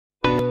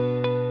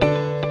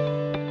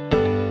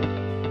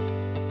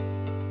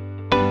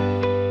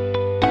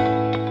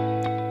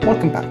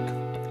Welcome back.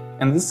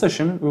 In this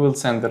session, we will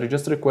send the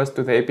register request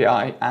to the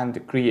API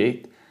and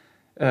create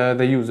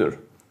the user.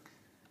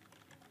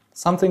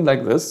 Something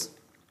like this: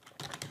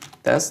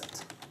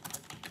 test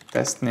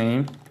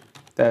name,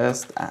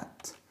 test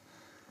at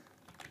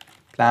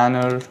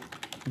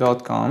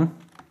planner.com,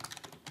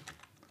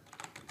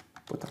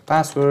 put a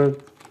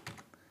password,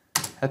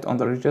 hit on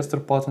the register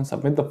button,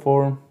 submit the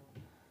form.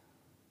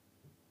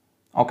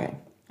 Okay,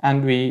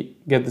 and we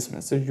get this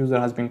message: user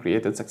has been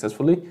created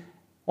successfully.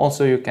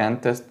 Also, you can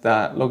test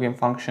the login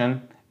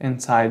function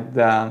inside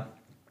the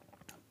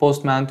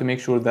Postman to make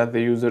sure that the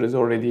user is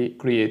already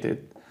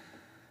created.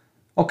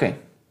 Okay,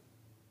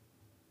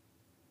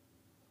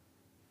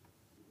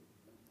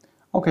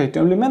 to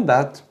implement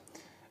that,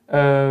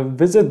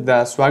 visit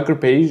the Swagger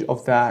page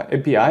of the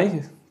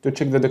API to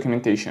check the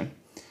documentation.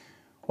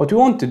 What we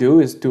want to do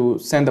is to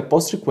send a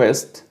post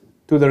request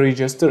to the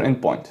register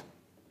endpoint.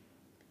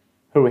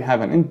 Here we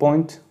have an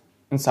endpoint.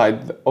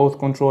 Inside the auth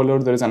controller,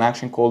 there is an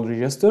action called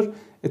register.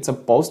 It's a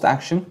post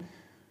action.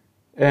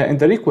 In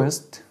the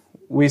request,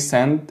 we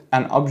send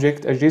an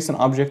object, a JSON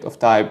object of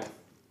type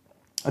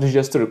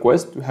register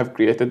request. We have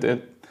created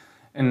it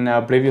in a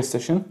previous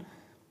session.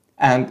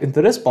 And in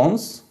the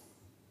response,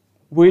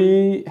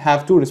 we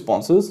have two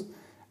responses: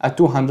 a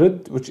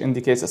 200, which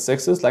indicates a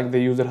success, like the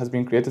user has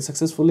been created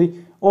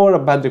successfully, or a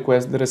bad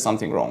request, there is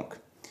something wrong.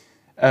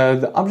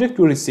 The object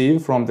we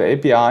receive from the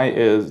API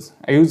is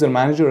a user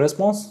manager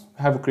response.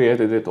 We have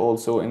created it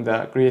also in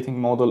the creating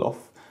model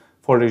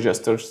for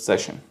register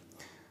session.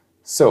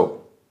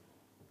 So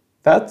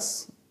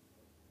that's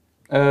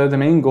the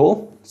main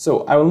goal.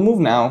 So I will move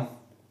now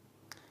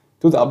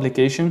to the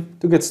application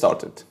to get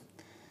started.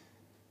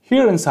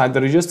 Here inside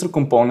the register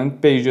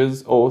component,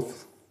 pages,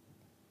 auth,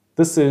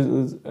 this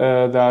is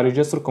the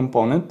register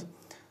component.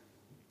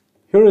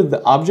 Here is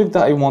the object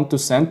that I want to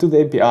send to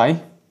the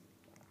API,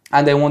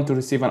 and I want to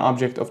receive an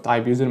object of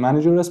type user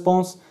manager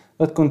response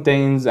that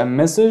contains a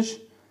message.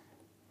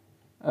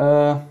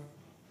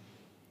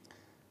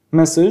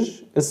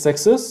 Message is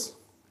success,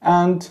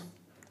 and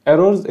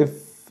errors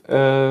if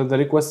the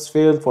request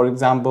failed. For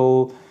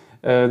example,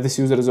 this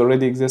user is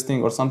already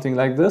existing or something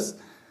like this.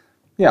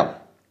 Yeah.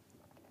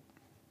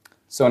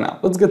 So now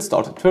let's get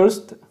started.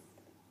 First,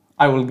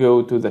 I will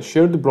go to the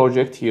shared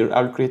project here.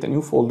 I will create a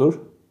new folder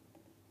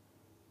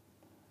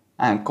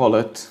and call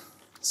it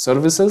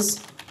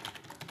services.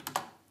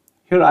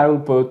 Here I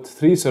will put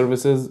three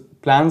services: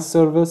 plan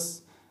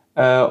service,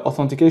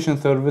 authentication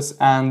service,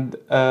 and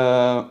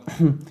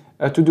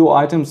a to-do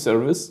item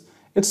service.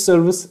 Each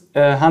service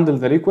handle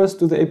the request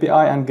to the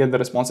API and get the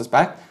responses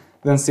back.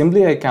 Then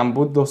simply I can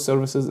put those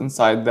services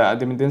inside the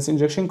dependency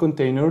injection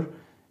container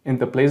in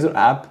the Blazor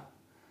app.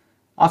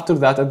 After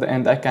that, at the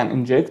end, I can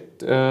inject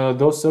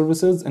those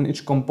services in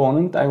each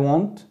component I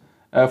want.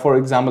 For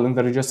example, in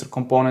the register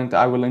component,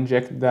 I will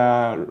inject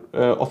the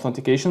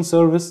authentication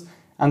service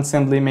and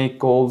simply make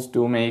calls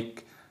to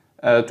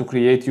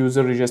create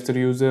user, register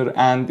user,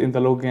 and in the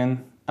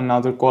login,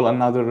 call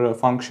another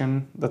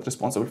function that's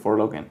responsible for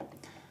login.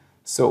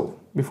 So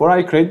before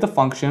I create the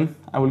function,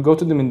 I will go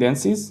to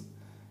dependencies,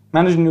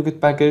 manage new Git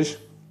package,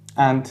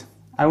 and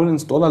I will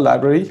install a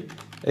library,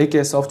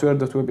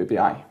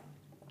 AKSoftware.WebApi.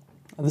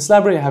 This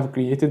library I have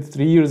created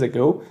 3 years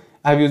ago.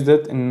 I have used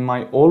it in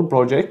my old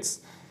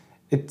projects.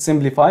 It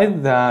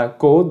simplified the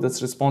code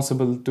that's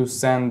responsible to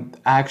send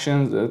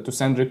actions, to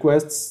send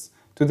requests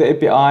to the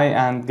API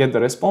and get the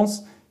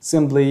response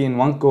simply in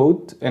one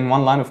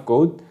line of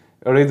code,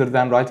 rather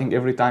than writing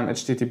every time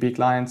HTTP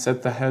client,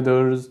 set the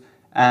headers,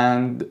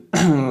 and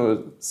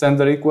send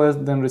the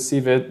request, then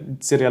receive it,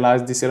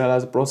 serialize,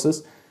 deserialize the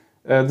process.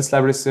 This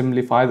library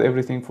simplifies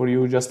everything for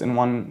you just in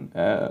one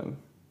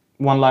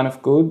line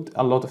of code.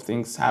 A lot of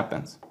things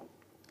happen.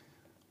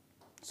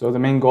 So the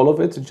main goal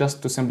of it is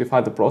just to simplify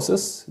the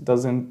process. It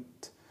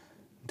doesn't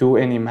do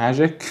any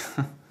magic.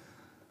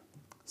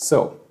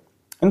 So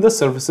in the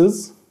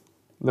services,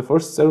 the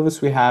first service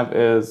we have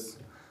is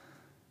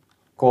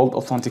called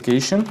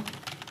Authentication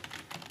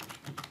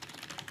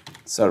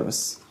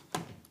Service.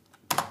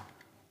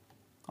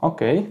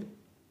 Okay,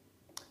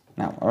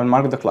 now I will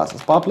mark the class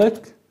as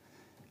public,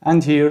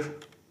 and here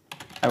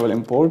I will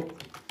import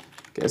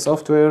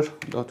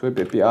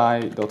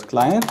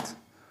AKSoftware.WebApi.Client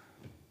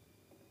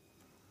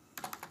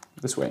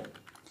this way.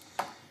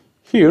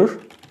 Here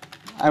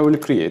I will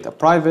create a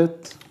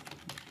private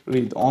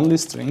read-only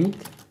string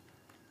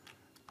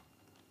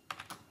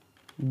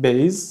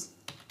base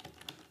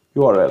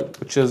URL,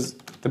 which is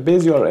the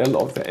base URL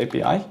of the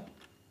API.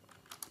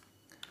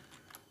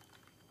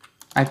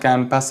 I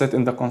can pass it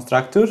in the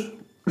constructor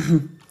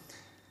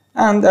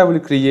and I will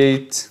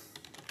create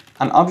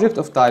an object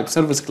of type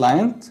service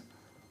client,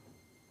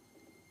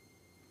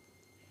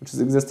 which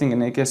is existing in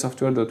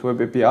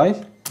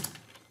AKSoftware.WebApi.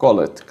 Call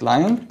it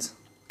client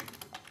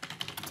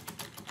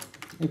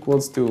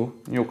equals to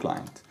new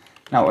client.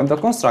 Now in the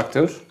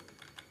constructor,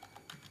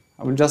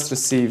 I will just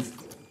receive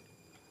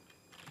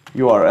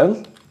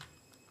URL.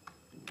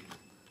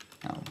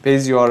 Now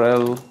base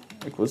URL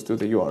equals to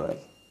the URL.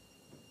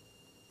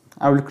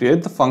 I will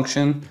create the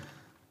function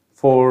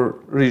for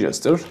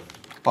register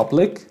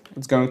public,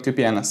 it's going to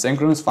be an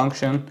asynchronous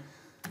function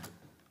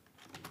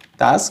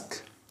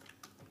task,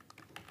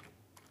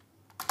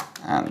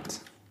 and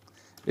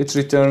it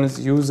returns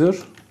user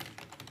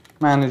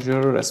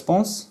manager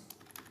response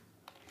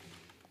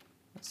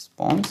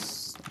like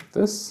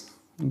this.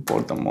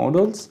 Import the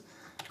models,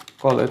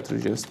 call it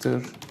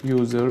register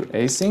user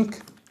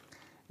async.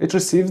 It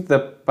receives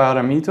the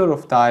parameter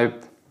of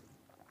type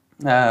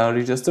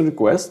register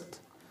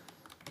request,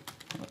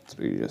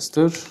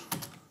 register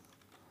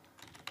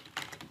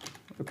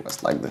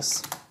request like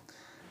this.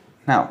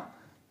 Now,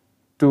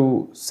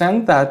 to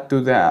send that to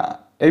the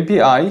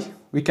API,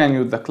 we can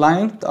use the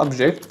client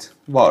object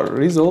var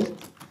result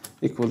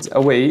equals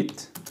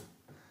await.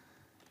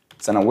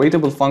 It's an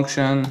awaitable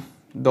function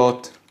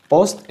dot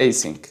post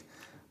async.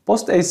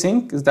 Post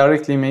async is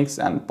directly makes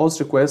an post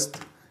request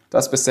to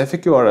a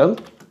specific URL,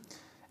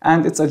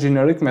 and it's a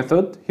generic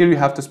method. Here you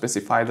have to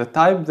specify the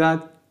type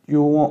that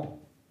you will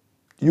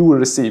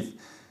receive.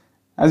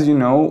 As you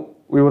know,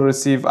 we will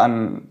receive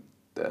an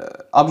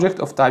object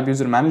of type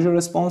user manager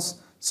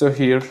response. So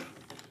here,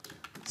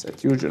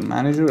 set user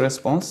manager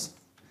response.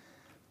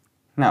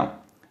 Now,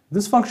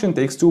 this function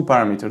takes two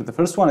parameters. The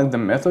first one is the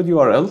method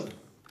URL.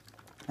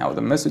 Now,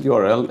 the method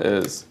URL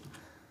is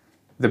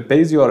the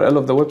base URL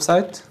of the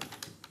website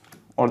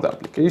or the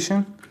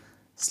application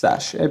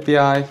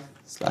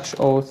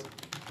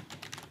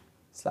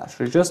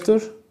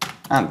 /API/auth/register.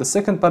 And the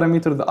second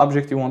parameter, the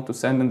object you want to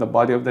send in the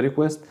body of the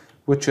request,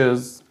 which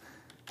is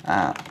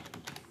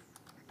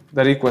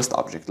the request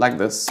object, like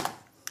this.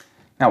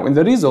 Now, in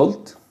the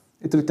result,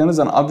 it returns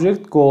an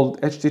object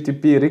called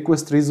HTTP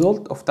request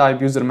result of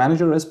type user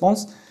manager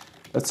response.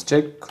 Let's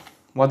check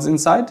what's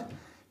inside.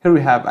 Here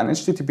we have an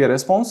HTTP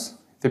response.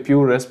 The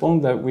pure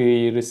response that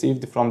we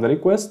received from the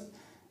request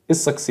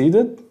is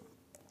succeeded,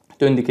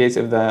 to indicate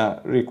if the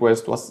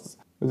request or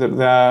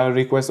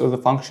the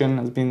function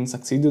has been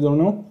succeeded or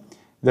no.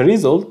 The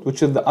result,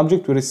 which is the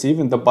object we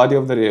receive in the body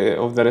of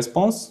the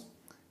response,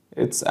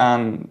 it's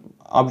an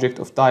object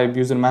of type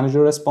user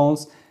manager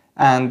response,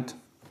 and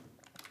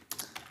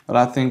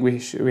I think we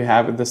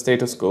have the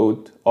status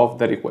code of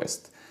the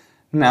request.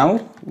 Now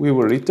we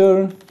will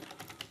return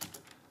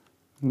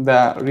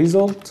the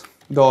result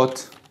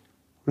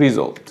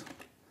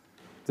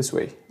this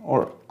way,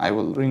 or I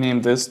will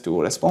rename this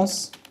to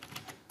response.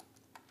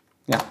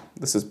 Yeah,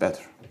 this is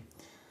better.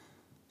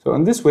 So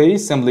in this way,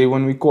 simply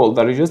when we call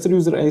the register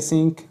user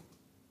async,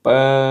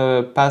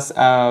 pass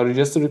a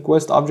register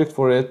request object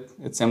for it,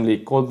 it simply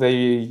calls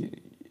the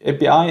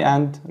API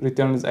and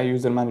returns a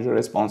user manager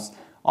response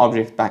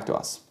object back to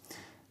us.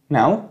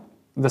 Now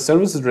the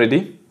service is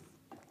ready.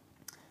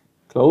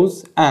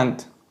 Close,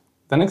 and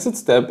the next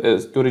step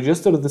is to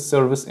register the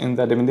service in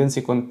the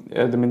dependency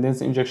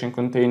injection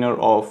container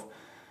of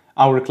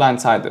our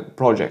client-side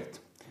project.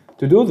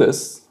 To do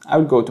this, I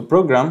will go to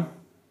program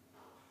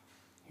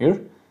here.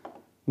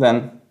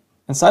 Then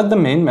inside the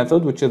main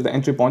method, which is the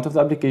entry point of the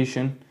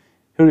application,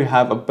 here you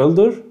have a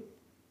builder,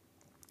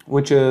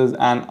 which is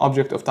an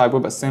object of type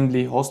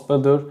WebAssembly host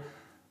builder.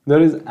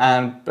 There is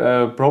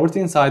a property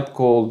inside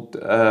called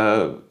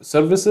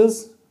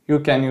services. You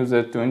can use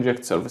it to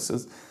inject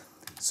services.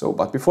 So,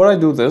 but before I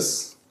do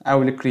this, I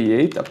will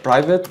create a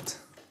private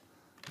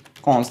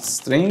const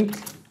string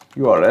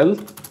URL.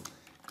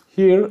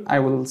 Here I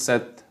will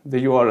set the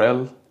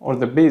URL or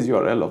the base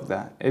URL of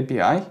the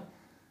API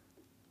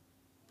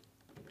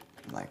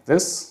like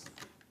this.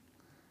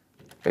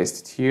 Paste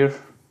it here.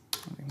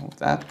 Remove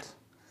that.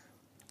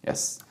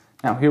 Yes.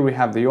 Now here we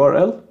have the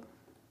URL.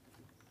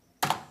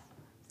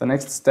 The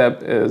next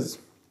step is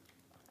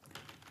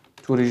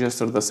to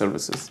register the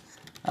services.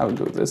 I will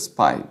do this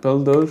by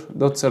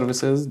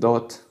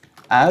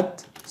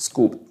builder.services.add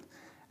scooped.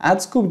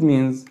 Add scooped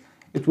means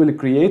it will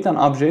create an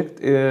object,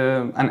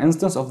 an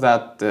instance of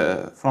that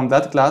from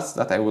that class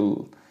that I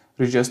will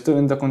register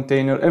in the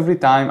container every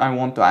time I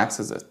want to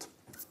access it.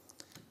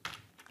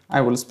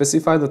 I will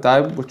specify the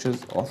type, which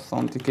is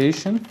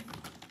Authentication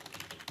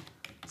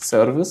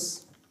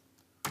Service.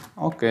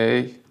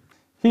 Okay.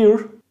 Here,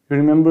 you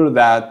remember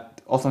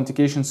that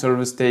Authentication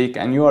Service take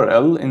an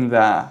URL in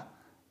the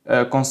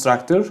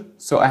constructor,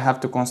 so I have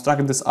to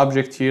construct this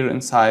object here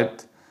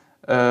inside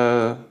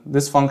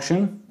this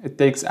function. It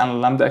takes a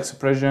lambda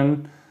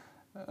expression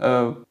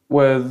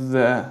with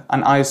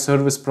an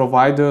iService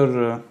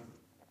provider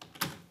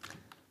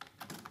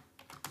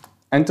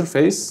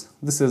interface.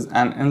 This is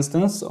an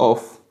instance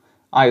of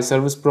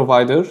iService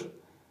provider,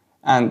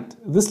 and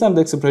this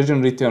lambda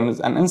expression returns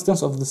an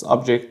instance of this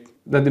object.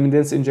 The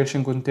dependency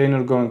injection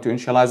container going to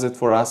initialize it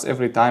for us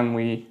every time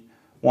we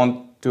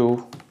want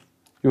to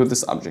use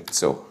this object.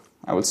 So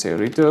I would say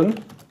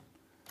return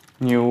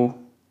new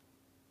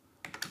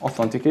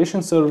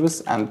authentication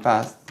service and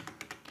pass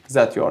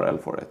that URL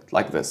for it,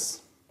 like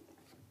this.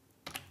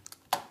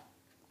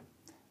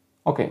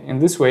 Okay, in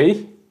this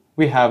way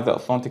we have the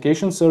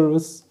authentication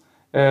service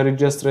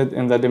registered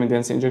in the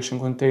dependency injection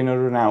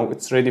container. Now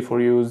it's ready for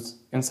use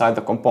inside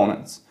the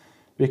components.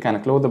 We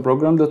can close the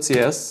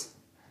program.cs.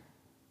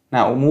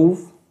 Now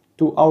move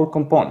to our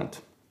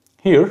component.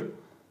 Here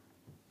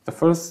the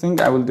first thing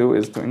I will do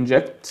is to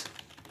inject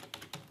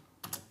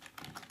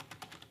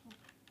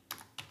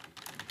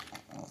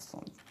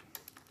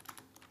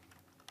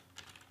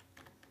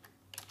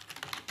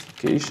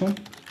Authentication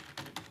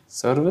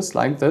Service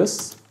like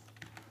this.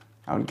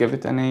 I will give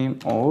it a name,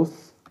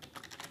 Auth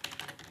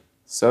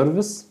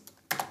Service.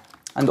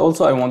 And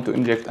also I want to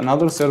inject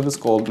another service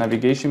called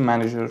Navigation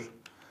Manager,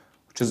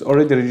 which is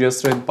already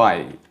registered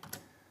by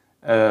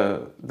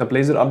the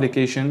Blazor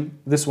application.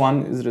 This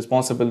one is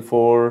responsible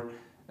for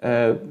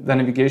the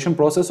navigation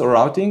process or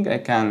routing. I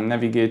can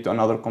navigate to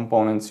another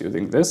components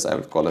using this. I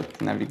will call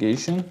it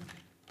Navigation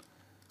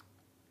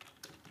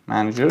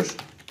Manager.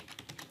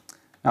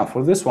 Now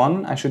for this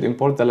one, I should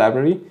import the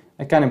library.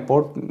 I can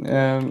import,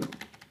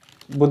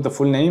 put the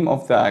full name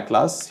of the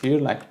class here,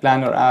 like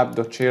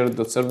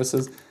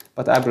PlannerApp.shared.services,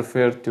 but I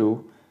prefer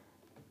to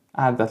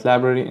add that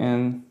library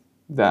in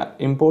the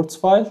imports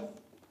file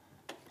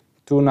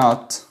to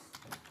not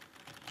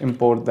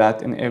import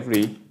that in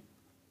every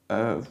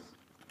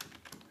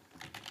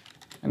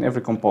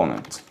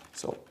component.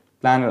 So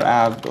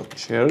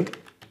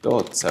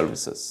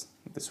PlannerApp.shared.services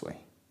this way.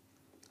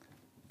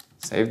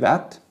 Save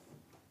that.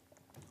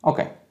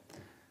 Okay.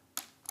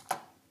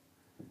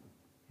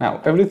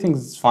 Now everything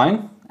is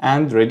fine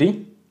and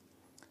ready.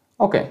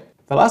 Okay.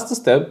 The last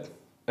step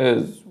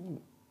is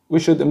we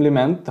should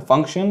implement the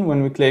function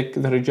when we click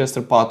the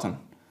register button.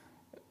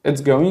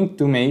 It's going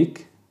to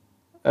make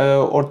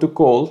or to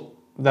call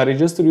the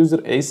register user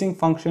async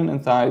function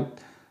inside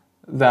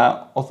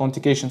the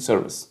authentication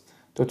service.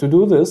 So to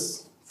do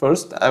this,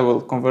 first I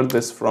will convert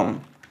this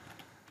from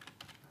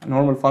a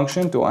normal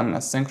function to an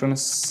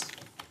asynchronous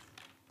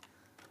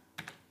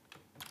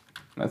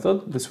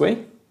method this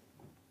way.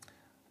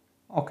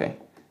 Okay.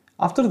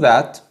 After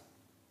that,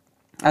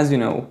 as you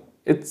know,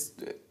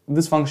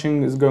 this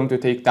function is going to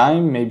take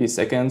time, maybe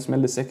seconds,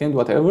 milliseconds,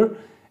 whatever.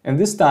 And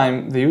this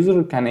time, the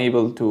user can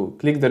able to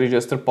click the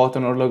register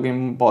button or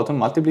login button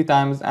multiple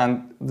times,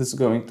 and this is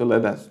going to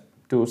lead us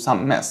to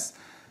some mess.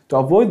 To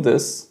avoid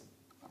this,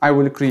 I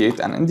will create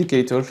an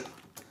indicator, a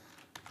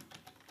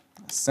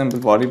simple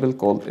variable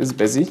called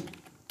isBusy.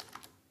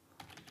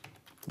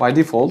 By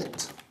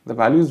default, the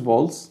value is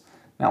false.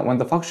 Now, when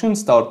the function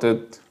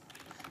started,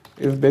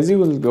 isBusy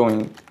will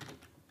going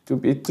to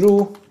be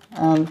true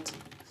and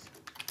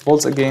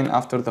false again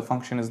after the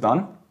function is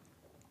done.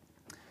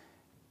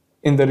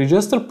 In the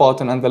register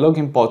button and the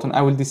login button,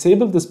 I will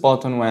disable this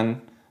button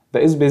when the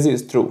isBusy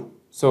is true.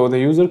 So the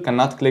user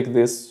cannot click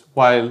this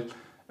while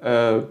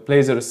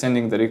Blazor is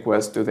sending the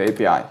request to the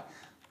API.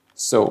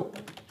 So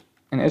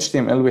in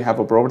HTML, we have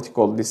a property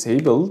called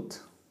disabled.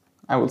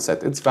 I will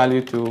set its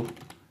value to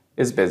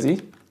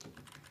isBusy.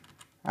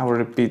 I will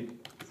repeat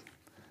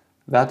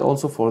that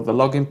also for the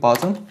login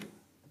button.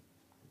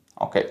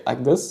 Okay,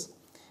 like this.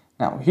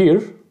 Now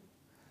here,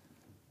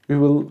 we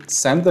will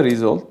send the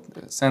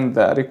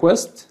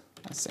request,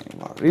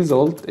 saying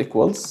result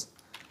equals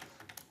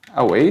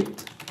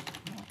await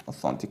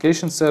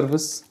authentication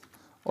service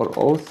or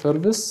auth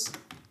service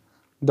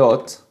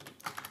dot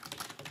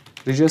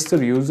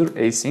register user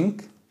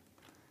async.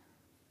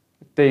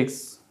 It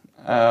takes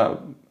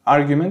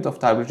argument of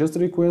type register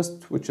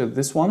request, which is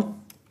this one,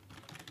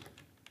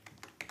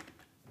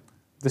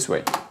 this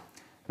way.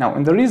 Now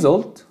in the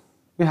result,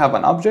 we have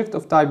an object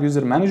of type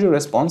user manager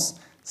response.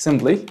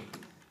 Simply,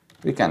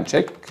 we can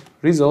check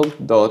result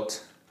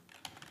dot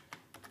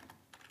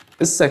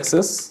is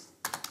success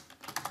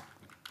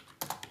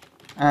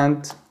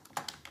and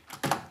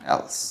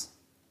else.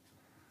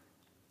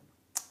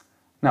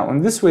 Now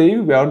in this way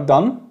we are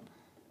done.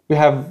 We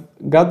have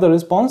got the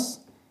response.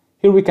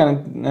 Here we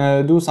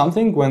can do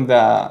something when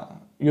the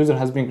user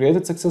has been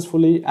created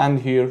successfully, and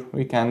here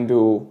we can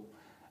do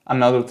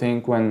another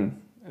thing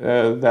when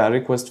the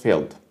request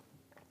failed.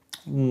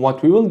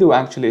 What we will do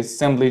actually is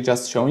simply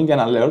just showing an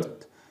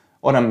alert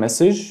or a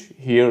message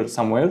here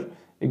somewhere,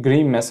 a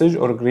green message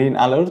or green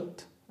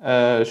alert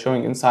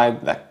showing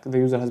inside that the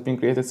user has been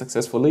created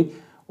successfully,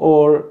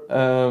 or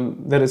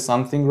there is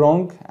something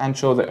wrong, and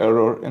show the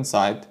error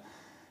inside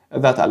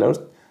that alert.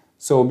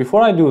 So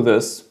before I do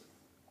this,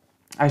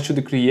 I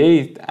should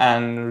create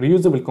an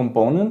reusable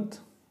component,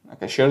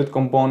 like a shared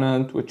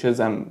component, which is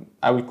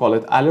I will call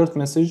it alert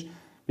message,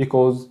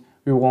 because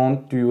we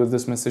want to use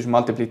this message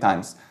multiple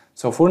times.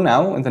 So for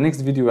now, in the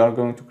next video, we are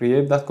going to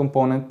create that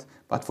component,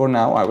 but for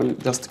now, I will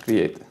just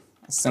create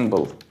a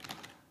simple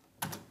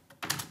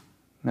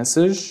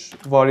message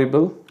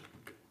variable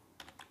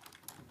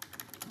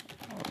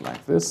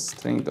like this,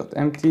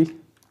 string.empty,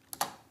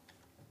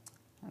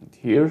 and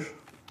here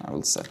I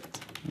will set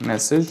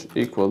message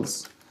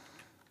equals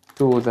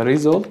to the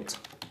result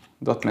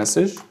dot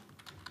message,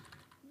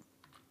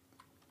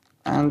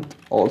 and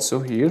also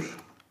here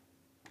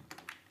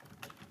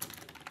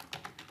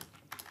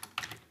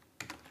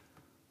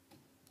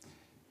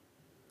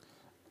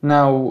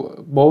now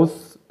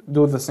both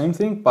do the same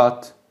thing,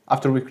 but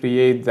after we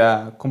create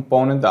the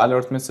component, the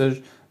alert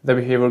message, the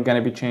behavior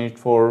gonna be changed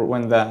for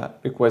when the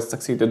request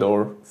succeeded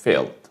or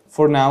failed.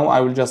 For now,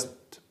 I will just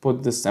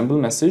put this simple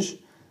message.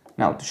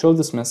 Now to show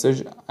this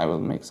message, I will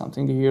make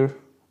something here.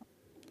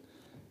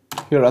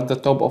 Here at the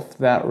top of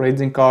the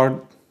raising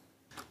card,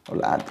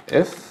 we'll add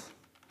if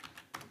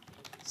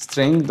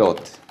string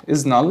dot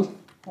is null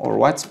or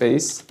white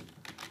space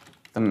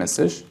the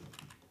message.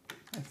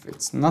 If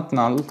it's not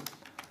null,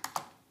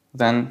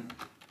 then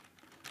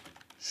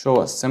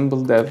show a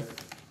simple dev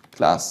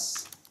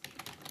class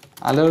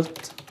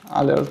alert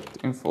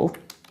info,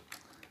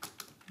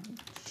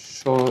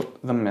 show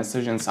the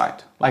message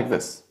inside like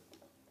this.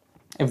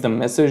 If the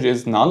message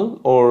is null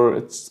or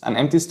it's an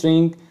empty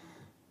string,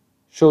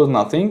 shows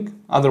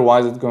nothing,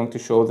 otherwise it's going to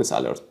show this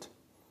alert.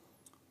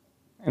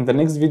 In the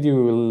next video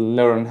we will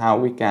learn how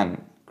we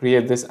can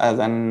create this as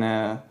an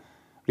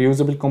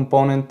reusable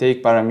component,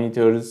 take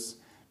parameters,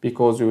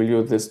 because we will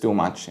use this too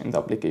much in the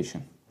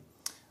application.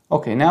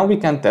 Okay, now we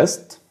can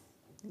test.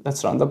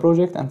 Let's run the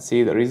project and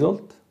see the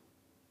result.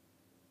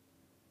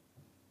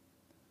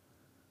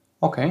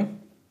 Okay,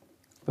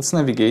 let's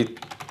navigate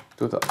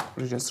to the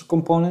register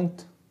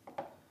component.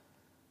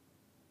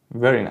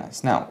 Very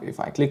nice. Now, if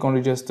I click on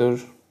register,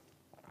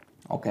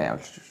 okay, I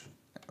will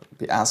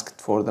be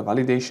asked for the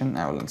validation.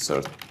 I will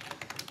insert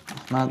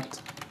Ahmad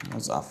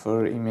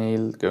Muzaffar,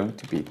 email going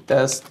to be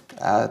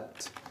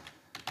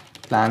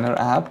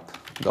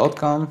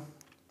test@PlannerApp.com,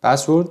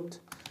 password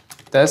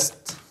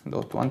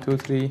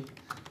test.123,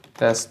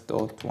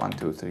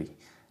 test.123.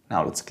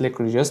 Now let's click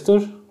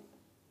register.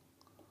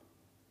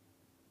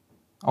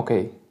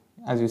 Okay,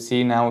 as you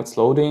see now it's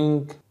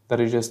loading. The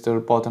register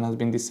button has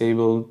been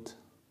disabled.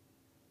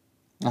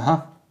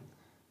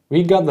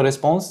 We got the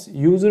response,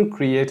 user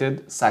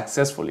created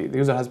successfully. The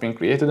user has been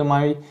created on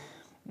my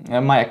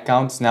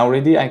account is now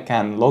ready. I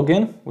can log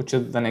in, which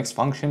is the next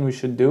function we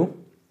should do.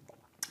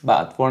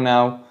 But for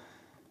now,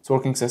 it's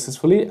working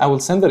successfully. I will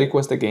send the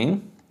request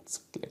again. Let's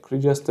click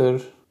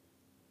register.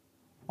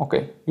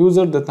 Okay,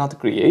 user did not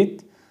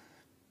create.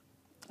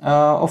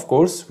 Of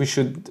course, we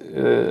should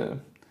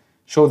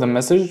show the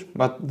message,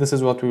 but this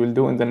is what we will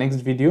do in the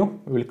next video.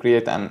 We will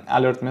create an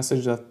alert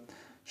message that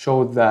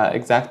shows the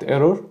exact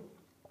error.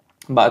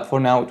 But for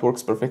now, it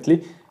works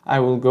perfectly. I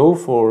will go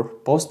for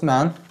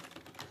postman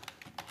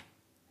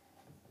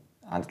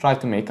and try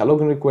to make a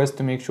login request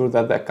to make sure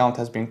that the account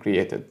has been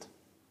created.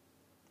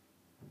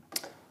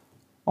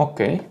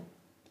 Okay,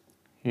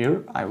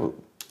 here I will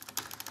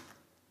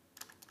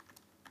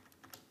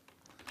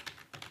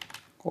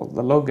call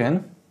the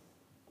login.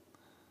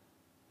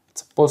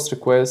 It's a post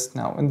request.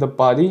 Now in the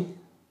body,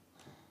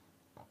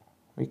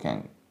 we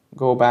can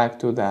go back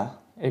to the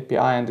API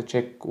and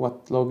check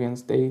what login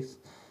stays.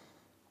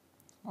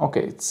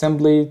 Okay, it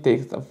simply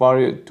takes the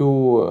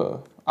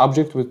two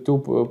object with two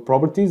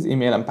properties,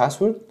 email and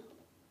password.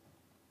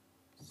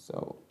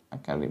 So I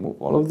can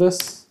remove all of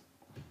this.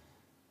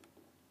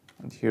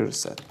 And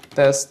here's a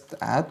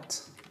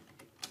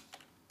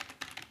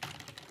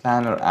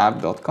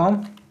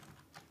test@PlannerApp.com.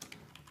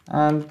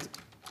 And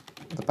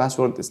the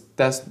password is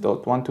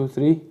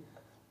test.123.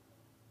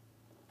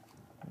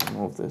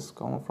 Remove this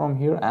comma from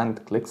here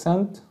and click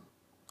send.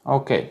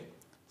 Okay,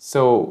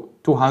 so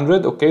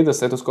 200, okay, the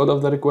status code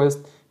of the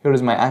request. Here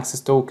is my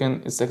access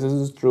token, its access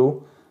is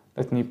true.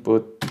 Let me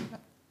put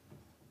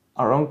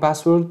a wrong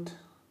password.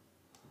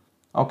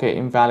 Okay,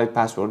 invalid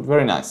password,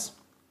 very nice.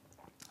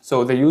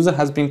 So the user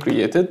has been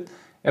created,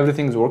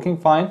 everything is working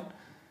fine.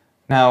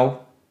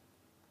 Now,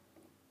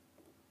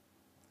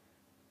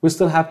 we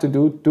still have to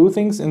do two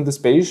things in this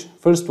page.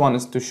 First one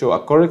is to show a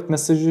correct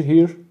message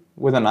here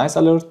with a nice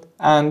alert,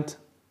 and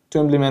to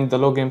implement the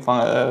login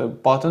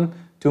button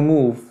to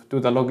move to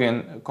the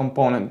login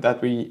component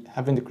that we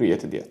haven't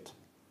created yet.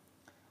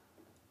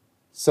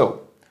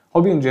 So,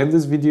 hope you enjoyed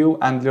this video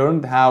and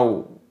learned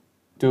how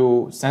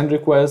to send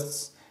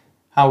requests,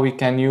 how we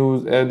can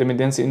use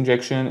dependency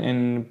injection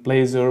in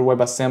Blazor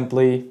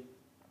WebAssembly,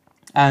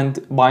 and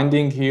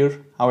binding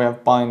here, how we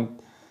have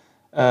bind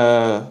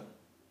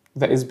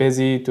that is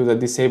busy to the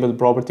disabled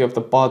property of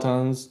the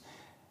buttons,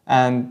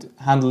 and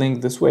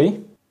handling this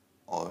way.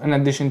 In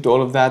addition to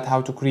all of that,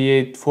 how to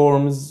create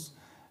forms,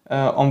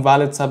 on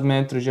valid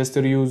submit,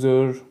 register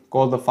user,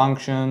 call the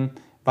function,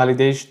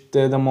 validate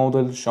the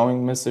model,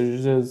 showing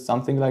messages,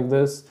 something like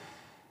this.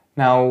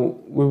 Now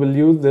we will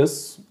use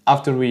this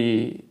after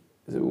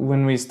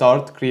when we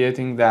start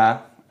creating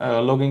the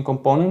login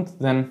component,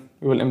 then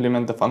we will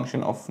implement the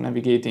function of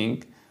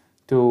navigating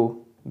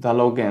to the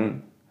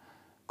login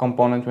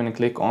component when you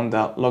click on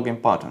the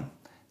login button.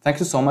 Thank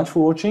you so much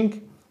for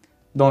watching.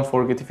 Don't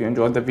forget, if you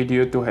enjoyed the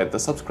video, to hit the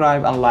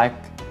subscribe and like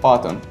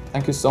button.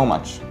 Thank you so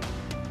much.